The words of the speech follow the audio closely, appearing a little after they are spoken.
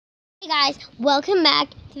Hey guys, welcome back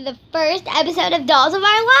to the first episode of Dolls of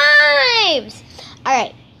Our Lives!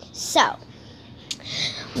 Alright, so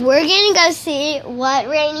we're gonna go see what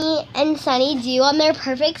Rainey and Sunny do on their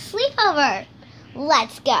perfect sleepover.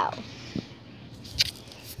 Let's go.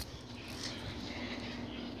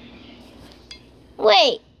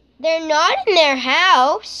 Wait, they're not in their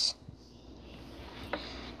house.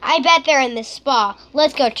 I bet they're in the spa.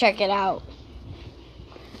 Let's go check it out.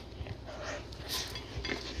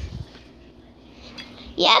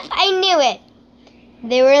 Yep, I knew it.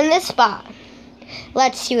 They were in the spa.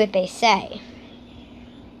 Let's see what they say.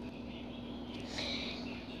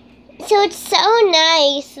 So it's so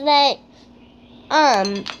nice that,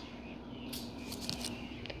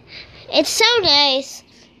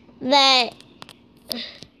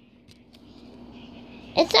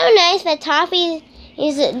 Toffee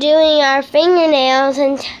is doing our fingernails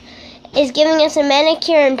and is giving us a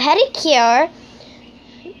manicure and pedicure.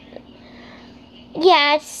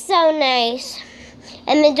 Yeah, it's so nice.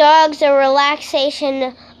 And the dog's a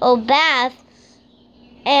relaxation bath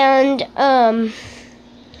and an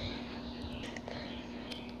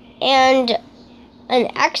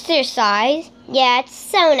exercise. Yeah, it's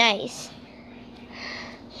so nice.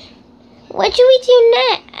 What should we do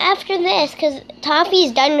next after this? Because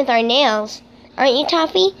Toffee's done with our nails. Aren't you,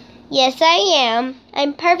 Toffee? Yes, I am.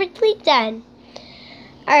 I'm perfectly done.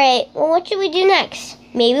 Alright, well, what should we do next?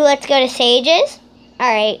 Maybe let's go to Sage's?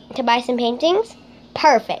 Alright, to buy some paintings?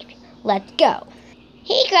 Perfect. Let's go.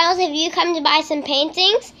 Hey girls, have you come to buy some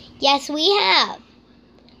paintings? Yes, we have.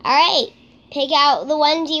 Alright, pick out the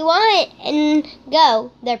ones you want and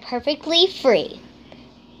go. They're perfectly free.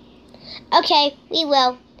 Okay, we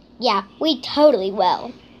will. Yeah, we totally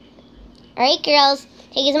will. Alright girls,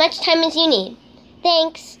 take as much time as you need.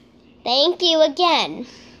 Thanks. Thank you again.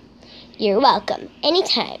 You're welcome.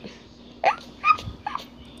 Anytime.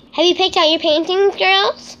 Have you picked out your paintings,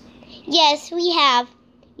 girls? Yes, we have.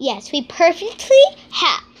 Yes, we perfectly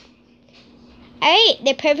have. Alright,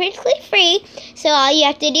 they're perfectly free, so all you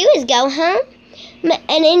have to do is go home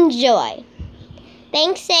and enjoy.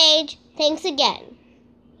 Thanks, Sage. Thanks again.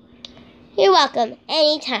 You're welcome.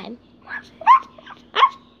 Anytime.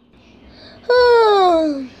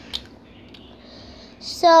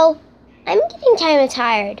 So, I'm getting kind of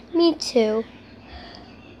tired. Me too.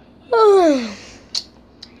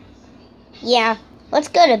 Yeah, let's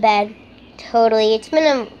go to bed. Totally. It's been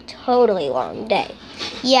a totally long day.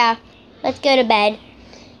 Yeah, let's go to bed.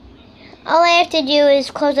 All I have to do is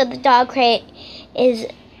close up the dog crate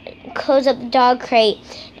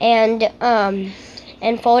and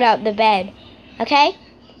fold out the bed. Okay?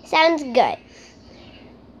 Sounds good.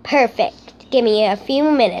 Perfect. Give me a few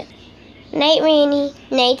minutes. Night, Rainy.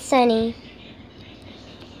 Night, Sunny.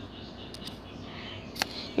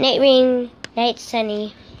 Night, Rainy. Night,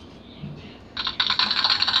 Sunny.